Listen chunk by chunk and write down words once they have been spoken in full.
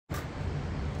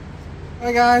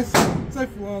Hey guys,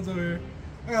 Sayfoollonzo here.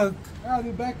 I got a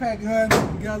new backpack gun.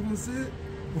 You guys want to see it?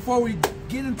 Before we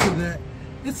get into that,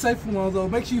 it's Sayfoollonzo.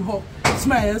 Make sure you Hulk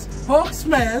smash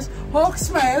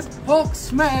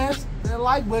that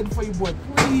like button for your boy.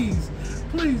 Please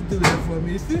do that for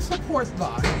me. If you support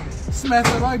live, smash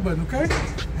that like button, okay?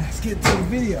 Let's get to the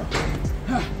video.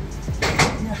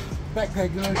 Yeah,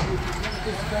 backpack gun. Get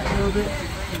this back a little bit.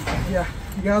 Yeah,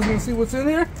 you guys want to see what's in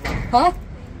here? Huh?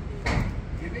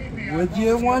 Would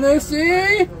you want to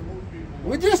see?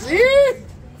 Would you see?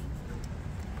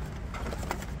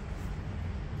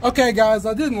 Okay, guys,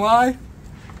 I didn't lie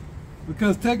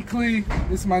because technically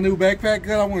this is my new backpack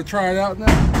gun. I want to try it out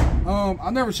now.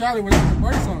 I never shot it without the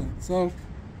brakes on it, so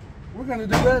we're gonna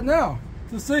do that now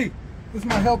to see. This is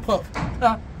my Hell Pup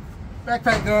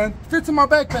backpack gun. Fits in my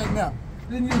backpack now.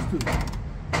 Didn't used to.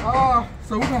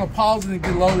 So we're gonna pause it and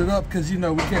get loaded up because you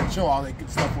know we can't show all that good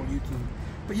stuff on YouTube.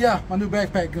 But yeah, my new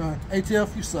backpack gun.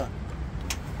 ATF, you suck.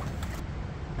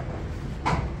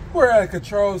 We're at a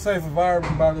controlled, safe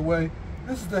environment, by the way.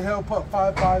 This is the Hell Pup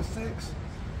 556.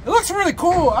 It looks really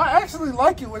cool. I actually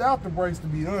like it without the brakes, to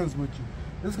be honest with you.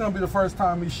 This is gonna be the first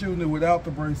time me shooting it without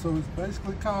the brakes, so it's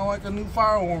basically kind of like a new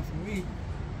firearm for me.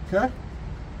 Okay.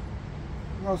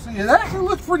 We're gonna see. It actually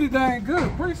looks pretty dang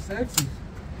good, pretty sexy.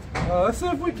 Let's see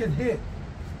if we can hit.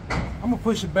 I'm gonna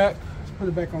push it back. Put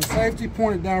it back on safety,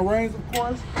 point it down range, of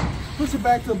course. Push it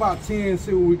back to about 10,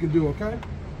 see what we can do, okay?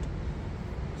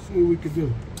 See what we can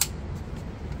do.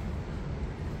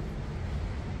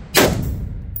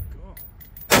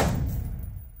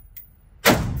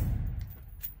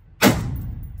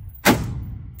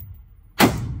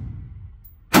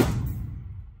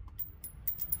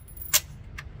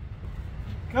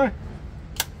 Okay.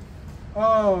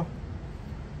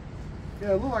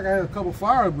 Yeah, it looked like I had a couple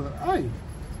fires, but hey,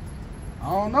 I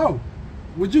don't know.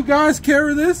 Would you guys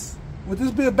carry this? Would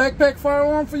this be a backpack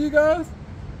firearm for you guys?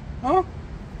 Huh?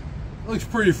 Looks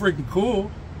pretty freaking cool.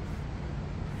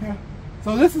 Yeah.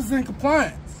 So this is in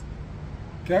compliance.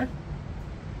 Okay?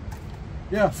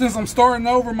 Yeah, since I'm starting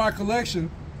over my collection.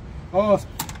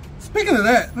 Speaking of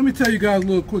that, let me tell you guys a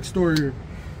little quick story here.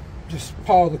 Just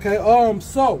pause, okay?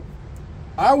 So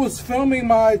I was filming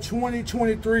my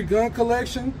 2023 gun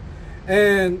collection,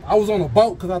 and I was on a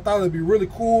boat because I thought it'd be really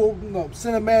cool, you know,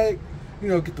 cinematic, you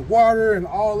know, get the water and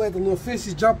all that, the little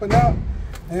fishes jumping out.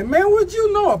 And man, would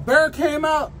you know, a bear came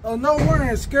out of nowhere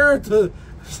and scared the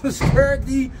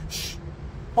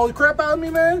holy crap out of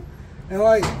me, man. And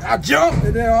like, I jumped,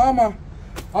 and then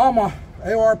all my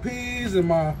ARPs and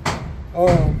my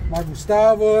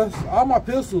Gustavas, all my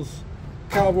pistols,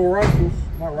 caliber rifles,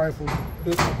 not rifles,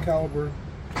 pistol caliber,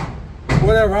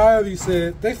 whatever, however you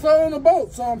said, they fell on the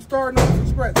boat, so I'm starting off from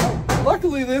scratch.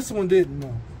 Luckily, this one didn't,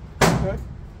 though. Okay?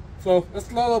 So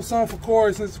let's load up some for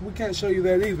Corey, since we can't show you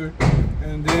that either.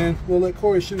 And then we'll let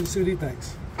Corey shoot and see what he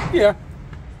thinks. Yeah.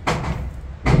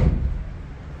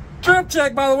 Trim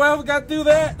check, by the way, I forgot to do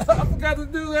that. I forgot to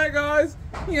do that, guys.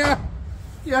 Yeah.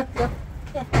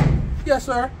 Yes,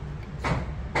 sir.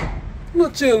 A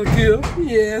little chill and kill.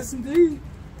 Yes, indeed.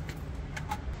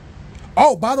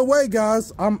 Oh, by the way,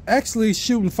 guys, I'm actually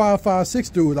shooting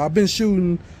 5.56 through it. I've been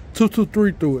shooting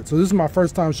 2.23 through it. So this is my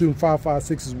first time shooting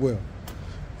 5.56 as well.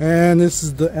 And this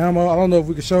is the ammo. I don't know if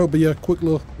we can show it, but yeah, quick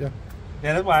little, yeah.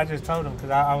 Yeah, that's why I just told him, because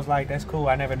I was like, that's cool.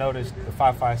 I never noticed the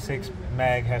 5.56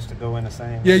 mag has to go in the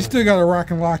same. Yeah, you still got to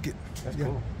rock and lock it. That's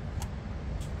cool.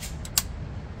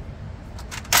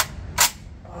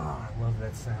 Oh, I love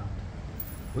that sound.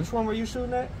 Which one were you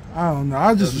shooting at? I don't know.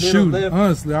 I just was shooting. Left.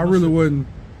 Honestly, I really wasn't.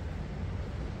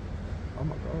 Oh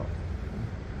my God.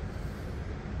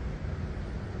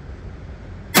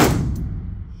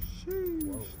 Sheesh.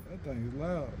 Whoa. That thing is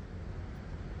loud.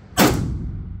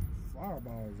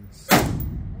 Fireballs insane.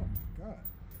 Oh my God.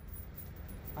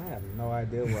 I have no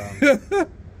idea where I'm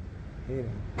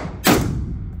hitting.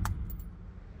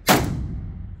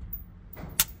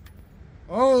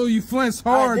 Oh, you flinched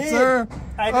hard, sir.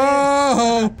 I did.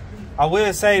 Oh. I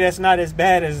will say that's not as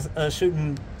bad as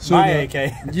shooting my AK.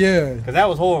 Yeah. Because that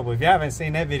was horrible. If you haven't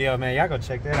seen that video, man, y'all go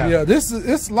check that out. Yeah,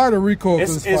 it's lighter recoil.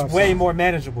 It's way more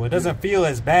manageable. It doesn't feel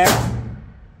as bad.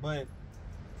 But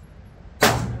did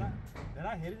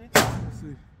I hit it? Let's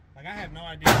see. Like, I have no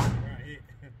idea where I hit.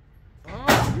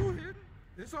 Oh, you hit it.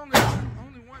 It's only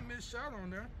one missed shot on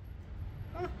there.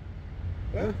 Huh.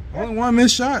 Yeah, only one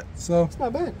missed shot. So it's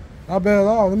not bad. Not bad at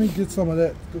all. Let me get some of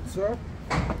that, good sir.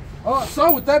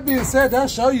 So with that being said, that'll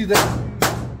show you that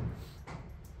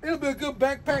it'll be a good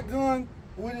backpack gun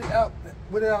without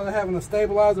having a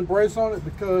stabilizing brace on it,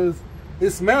 because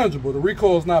it's manageable. The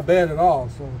recoil is not bad at all.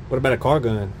 So what about a car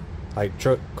gun? Like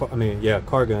truck, car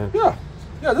gun. Yeah.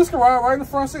 Yeah, this can ride right in the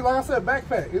front seat. Like I said,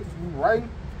 backpack. It's right.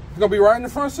 It's gonna be right in the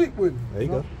front seat with me. There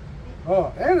you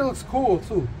go. And it looks cool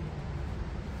too.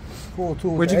 Cool too.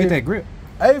 Where'd you get that grip?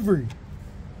 Avery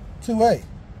 28.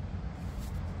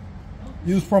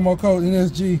 Use promo code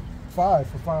NSG5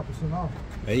 for 5% off.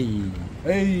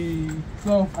 Hey.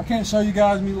 So I can't show you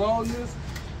guys me load this.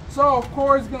 So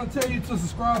Corey's gonna tell you to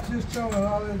subscribe to his channel and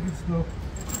all that good stuff.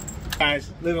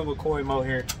 Guys, living with Corey Mo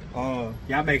here.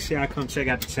 Y'all make sure y'all come check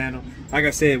out the channel. Like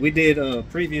I said, we did a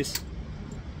previous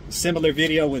similar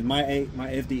video with my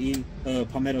FDE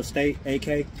Palmetto State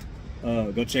AK.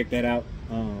 Go check that out.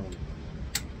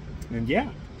 And yeah,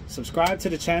 subscribe to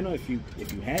the channel if you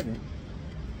haven't.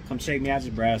 Come check me out.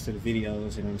 Just browse through the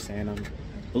videos. You know what I'm saying? I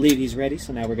believe he's ready.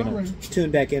 So now we're gonna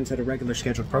tune back into the regular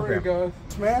scheduled program. Guys,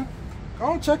 man,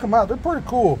 go and check them out. They're pretty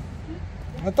cool.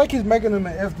 I think he's making them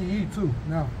at FDE too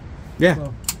now. Yeah,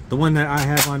 so. The one that I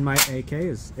have on my AK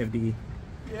is FDE.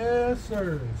 Yes,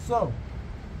 sir. So,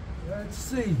 let's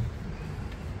see.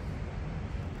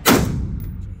 Let's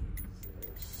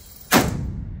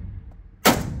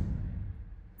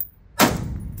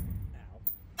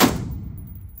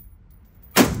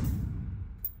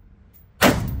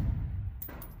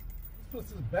put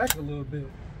this back a little bit.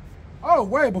 Oh,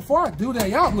 wait, before I do that,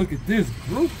 y'all look at this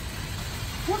group.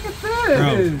 Look at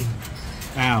this.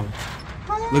 Bro. Ow.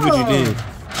 Look what you did.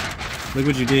 Look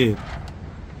what you did.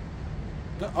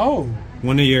 Oh.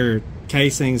 One of your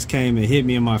casings came and hit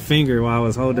me in my finger while I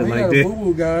was holding like this.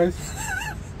 Boo-boo, guys.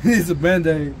 He needs a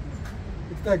Band-Aid.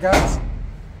 Look at that, guys.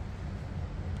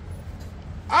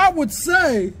 I would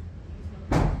say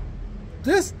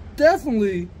this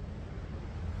definitely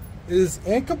is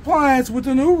in compliance with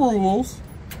the new rules.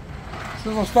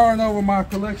 Since I'm starting over my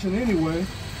collection anyway.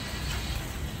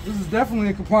 This is definitely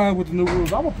in compliance with the new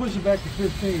rules. I'm gonna push it back to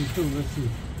 15 too. Let's see.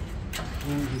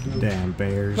 Damn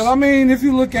bears. But I mean, if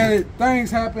you look at it, things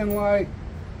happen like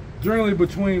generally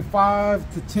between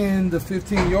 5 to 10 to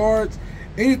 15 yards.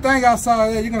 Anything outside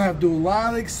of that, you're gonna have to do a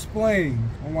lot of explaining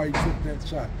on why you took that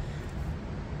shot.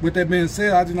 With that being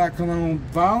said, I do not condone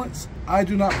violence. I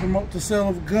do not promote the sale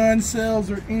of gun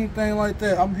sales or anything like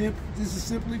that. I'm here. This is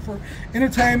simply for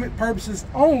entertainment purposes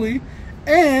only,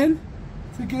 and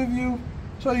to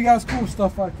show you guys cool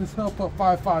stuff like this Help Up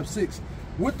 5.56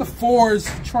 with the Force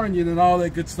trunnion and all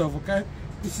that good stuff. Okay,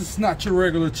 this is not your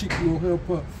regular cheap little Help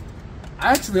Up.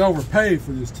 I actually overpaid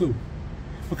for this too,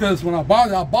 because when I bought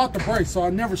it, I bought the brace, so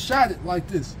I never shot it like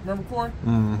this. Remember, Corey?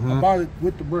 I bought it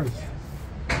with the brace.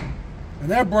 And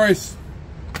that brace,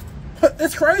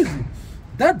 it's crazy.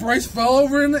 That brace fell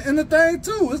over in the thing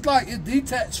too. It's like it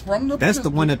detached from the. That's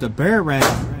the one that the bear ran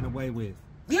away with.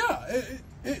 Yeah,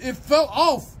 it fell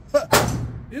off.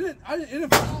 It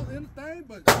didn't fall in the thing,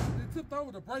 but it tipped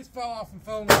over. The brace fell off and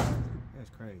fell in the thing.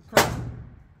 That's crazy.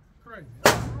 Crazy.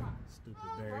 Stupid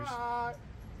bears.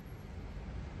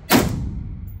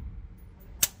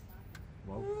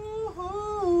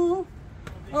 Whoa.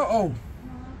 Uh-oh.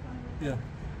 Yeah.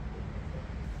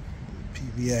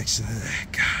 PV action,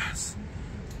 guys.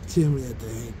 Tell me that they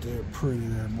ain't there pretty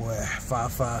there, boy.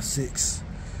 5.56.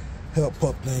 Help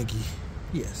Up thingy.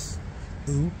 Yes.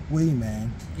 Ooh, wee,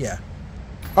 man. Yeah.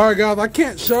 All right, guys. I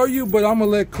can't show you, but I'm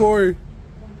gonna let Corey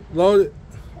load it.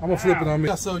 I'm gonna flip it on me.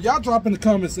 Yeah, so y'all drop in the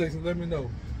comment section. Let me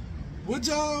know. Would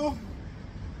y'all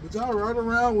ride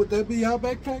around? Would that be y'all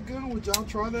backpack gun? Would y'all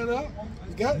try that out?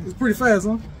 You got it? It's pretty fast,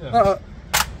 huh? Yeah.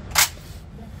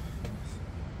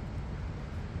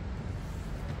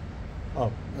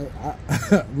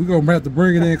 We're gonna have to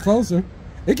bring it in closer.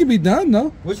 It can be done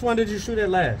though. Which one did you shoot at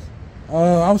last?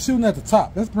 I was shooting at the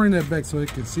top. Let's bring that back so it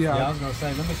can see how. Yeah, I was gonna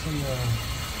say, let me see.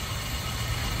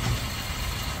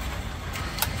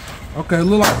 Okay,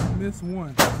 look like I missed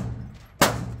one.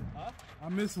 Huh? I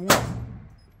missed one.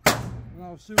 When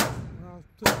I was shooting.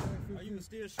 Are you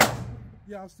still shooting?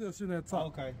 Yeah, I'm still shooting at the top.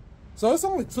 Okay. So it's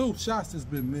only 2 shots that's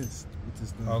been missed with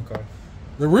this thing. Okay.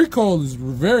 The recoil is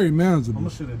very manageable. I'm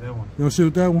gonna shoot at that one. You gonna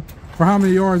shoot that one? For how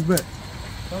many yards back?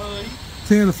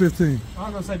 10 or 15?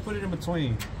 I'm gonna say put it in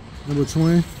between. In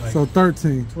between? Like so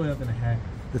 13. 12 and a half.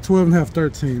 The 12 and a half,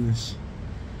 13-ish.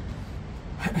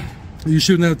 You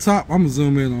shooting at the top? I'm gonna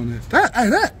zoom in on that.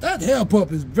 That Help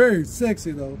Up is very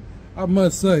sexy though, I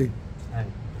must say. Hey.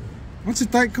 Don't you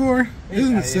think, Corey?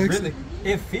 Isn't it sexy?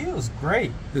 It feels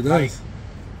great. It does.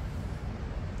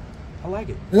 I like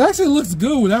it. It actually looks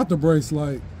good without the brace,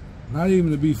 like, not even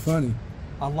to be funny.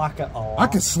 I like it a lot. I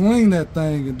can swing that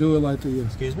thing and do it like this.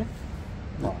 Excuse me?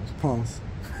 Pause.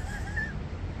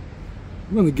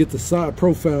 I'm gonna get the side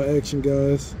profile action,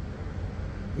 guys.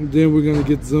 And then we're gonna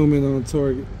get zoom in on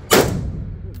target.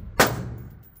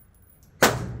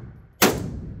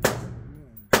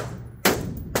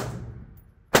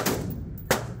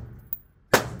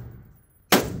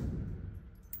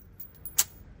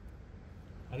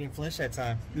 didn't flinch that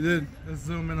time. You did. Let's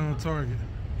zoom in on the target.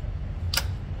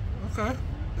 Okay.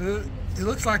 It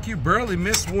looks like you barely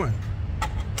missed one.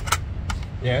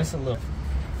 Yeah, it's a little.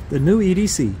 The new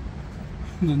EDC.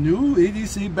 The new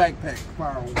EDC backpack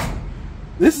firearm.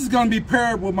 This is going to be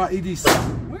paired with my EDC,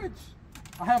 which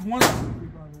I have one for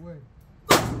you, by the way.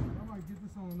 I might get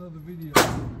this on another video.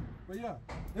 But yeah,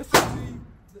 this will be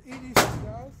the EDC,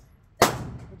 guys.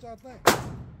 What y'all think?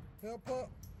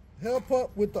 Help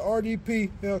up with the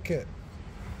RDP Hellcat.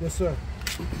 Yes, sir.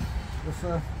 Yes,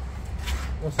 sir.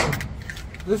 Yes, sir.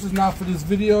 This is not for this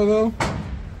video, though.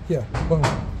 Yeah, boom.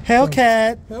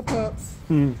 Hellcat. Help ups.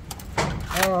 Yeah,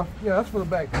 that's for the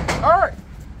back. All right.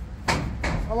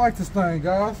 I like this thing,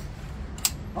 guys.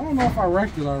 I don't know if I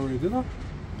ranked it already, did I?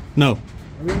 No.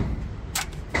 Really?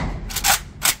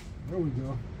 There we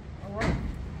go. All right.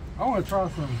 I want to try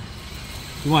something.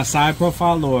 You want side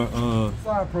profile or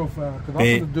side profile? Because I'm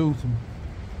going to do some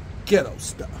ghetto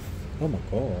stuff. Oh my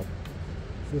god.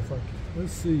 See if I can.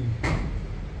 Let's see.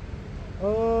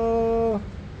 I'm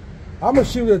gonna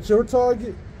shoot at your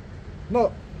target.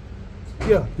 No.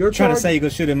 Yeah, your target. Trying to say you gonna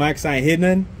shoot at Mike, I ain't hit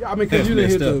nothing? Yeah, I mean, because you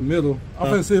didn't hit the middle. I'm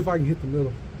gonna see if I can hit the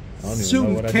middle. I don't even Shooting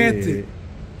know what I canted. did.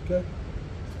 Okay.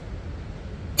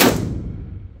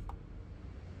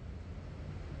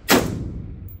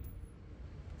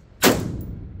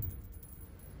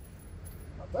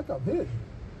 I think I'm hit.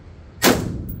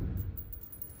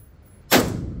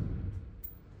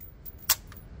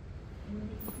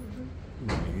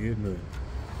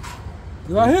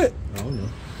 Did I hit? I don't know.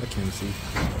 I can't see.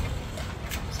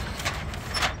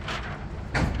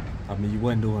 I mean, you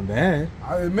wasn't doing bad.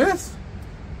 I didn't miss.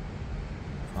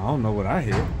 I don't know what I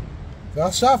hit.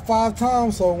 I shot 5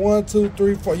 times, so 1, 2,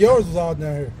 3, 4. Yours was all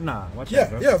down here. Nah, watch yeah, out,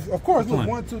 bro. Yeah, of course. Look,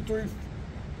 1, 2, 3.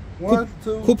 1,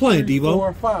 2, quit playing, 3, Debo.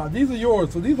 4, 5. These are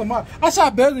yours, so these are mine. I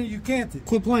shot better than you canted.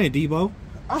 Quit playing, Debo.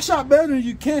 I shot better than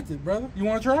you canted, brother. You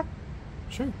want to try?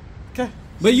 Sure. Okay.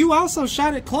 But you also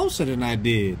shot it closer than I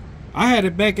did. I had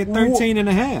it back at 13 and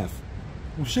a half.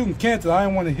 I'm shooting canted. I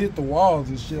didn't want to hit the walls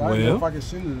and shit. I didn't know if I could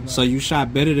shoot it or not. So you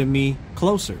shot better than me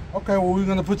closer. Okay, well, we're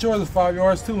going to put yours at 5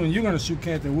 yards too, and you're going to shoot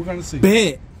canted. We're going to see.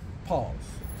 Bet. Pause.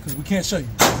 Because we can't show you.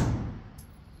 I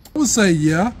would say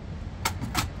yeah.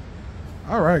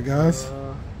 All right, guys.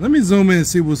 Let me zoom in and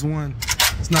see what's one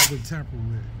that's not been tampered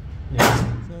with. Yeah.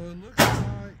 So it looks like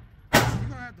you're going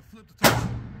to have to flip the target.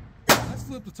 Let's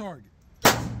flip the target.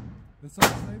 That's on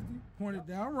safety. Point it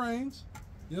down range.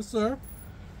 Yes, sir.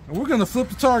 And we're going to flip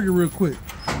the target real quick.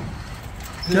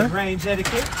 Good range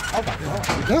etiquette. Oh my god.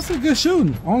 That's a good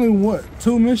shooting. Only what?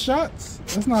 2 missed shots?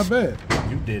 That's not bad.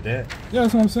 You did that. Yeah,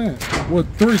 that's what I'm saying. Well,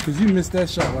 3 because you missed that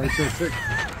shot right there.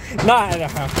 Nah, I don't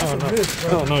know. I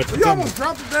don't know. You almost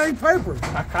dropped the dang paper.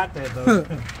 I caught that though.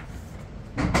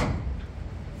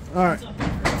 All right.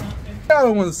 I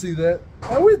don't want to see that.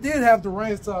 And we did have the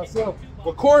range to ourselves,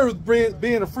 but Corey was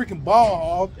being a freaking ball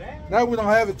hog. Now we don't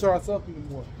have it to ourselves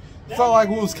anymore. It felt like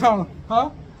we was kind of,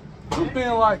 huh? He was being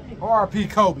like R.I.P.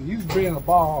 Kobe. He was being a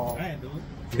ball hog.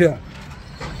 Yeah.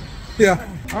 Yeah.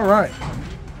 All right.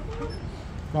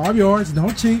 5 yards.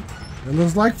 Don't cheat. It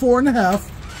looks like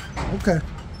 4.5. Okay.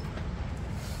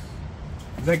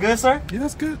 Is that good, sir? Yeah,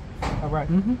 that's good. All right.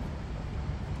 Mm-hmm.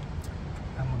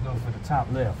 I'm gonna go for the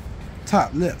top left.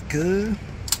 Top left, good.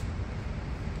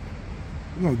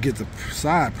 We're gonna get the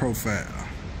side profile.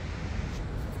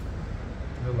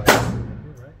 Feel like that's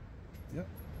good, right? Yep.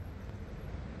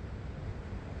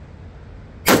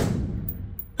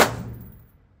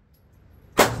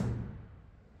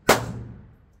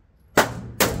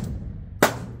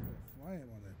 Flame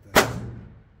on that thing.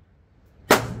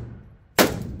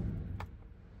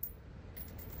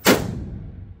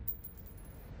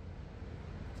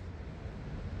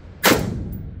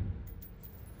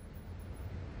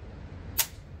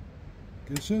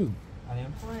 Good shooting. I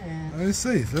am playing. Let's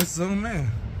see. Let's zoom in.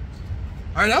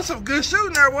 All right, that's some good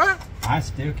shooting there, boy. I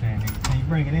still can't. Can you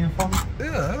bring it in for me?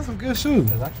 Yeah, that's some good shooting.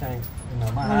 Because I can't. You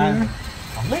know, my eyes.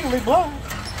 I'm legally blind.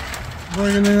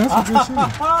 Bring it in. That's some good shooting.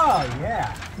 Oh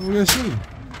yeah. That's good shooting.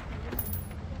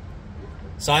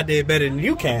 So I did better than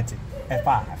you, Canty, at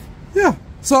 5. Yeah.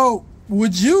 So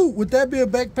would that be a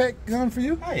backpack gun for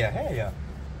you? Hell yeah, hell yeah.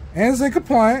 And it's in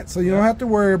compliance, so you don't have to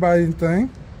worry about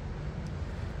anything.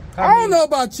 I don't know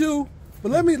about you,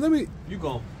 but let me. You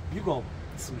gon'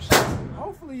 some shit.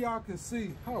 Hopefully y'all can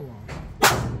see. Hold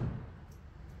on.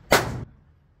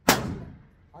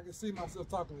 I can see myself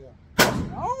talking to y'all.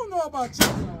 I don't know about you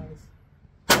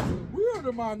guys. We are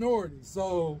the minority,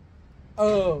 so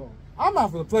I'm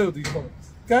not gonna play with these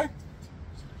folks. Okay?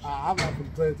 I'm not gonna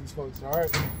play with these folks. All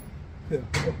right? Yeah.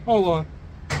 Hold on.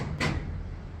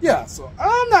 Yeah, so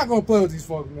I'm not gonna play with these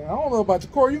folks, man. I don't know about you,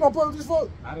 Corey. You gonna play with these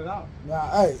folks? Not at all.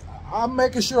 Nah, hey, I'm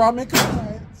making sure I'm in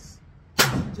compliance,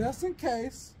 just in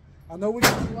case. I know we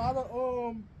got a lot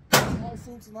of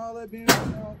lawsuits and all that being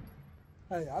around.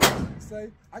 Hey, I don't want to say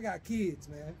I got kids,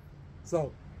 man.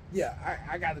 So yeah,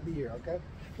 I got to be here. Okay, I'm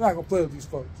not gonna play with these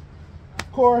folks.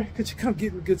 Corey, could you come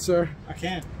get me, good sir? I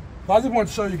can. I just want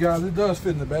to show you guys it does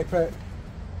fit in the backpack.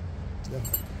 Yeah.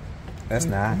 That's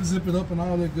nice. Zip it up and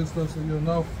all that good stuff so you'll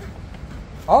know.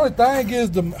 Only thing is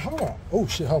the hold on. Oh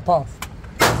shit, hold pause.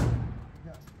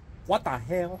 What the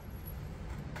hell?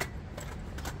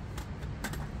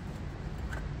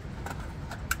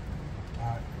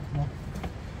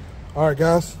 All right,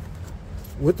 guys.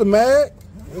 With the mag,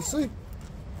 let's see.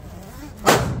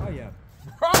 Oh yeah.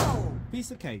 Bro!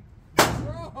 Piece of cake.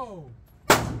 Bro!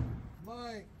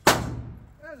 Like,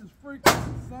 that is freaking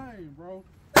insane, bro.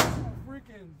 That's a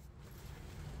freaking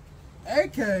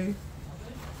AK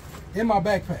in my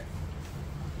backpack.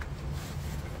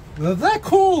 Now, is that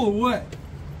cool or what?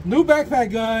 New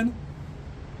backpack gun.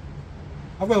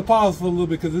 I'm gonna pause for a little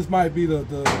bit because this might be the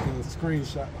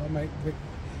screenshot. I'll make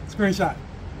screenshot.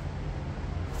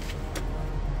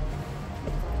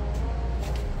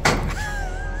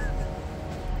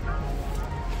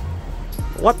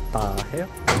 What the hell?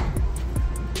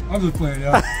 I'm just playing,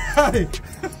 y'all. Hey.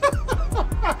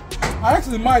 I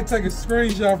actually might take a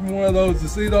screenshot from one of those to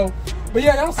see though. But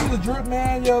yeah, y'all see the drip,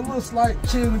 man. Yeah, a little slight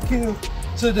chill and kill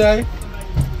today.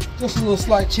 Just a little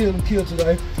slight chill and kill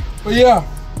today. But yeah,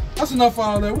 that's enough for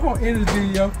all that. We're gonna end this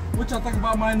video. What y'all think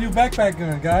about my new backpack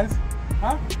gun, guys?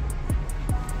 Huh?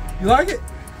 You like it?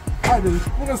 Alright, dude.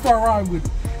 We're gonna start riding with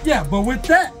it. Yeah, but with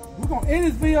that, we're gonna end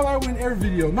this video like we end every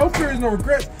video. No fears, no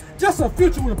regrets. Just a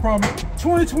future with a promise.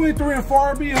 2023 and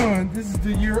far beyond. This is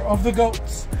the year of the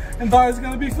goats. And that is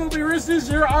going to be filthy rich this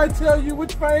year. I tell you,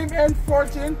 with fame and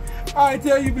fortune. I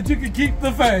tell you, but you can keep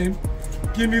the fame.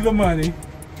 Give me the money.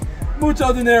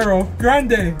 Mucho dinero.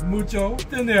 Grande mucho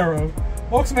dinero.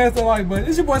 Welcome smash the like button.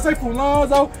 It's your boy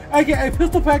Sayfoollonzo, aka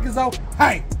Pistol Packerzo.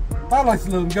 Hey, I like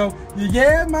to let him go.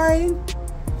 Yeah, man.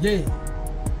 Yeah.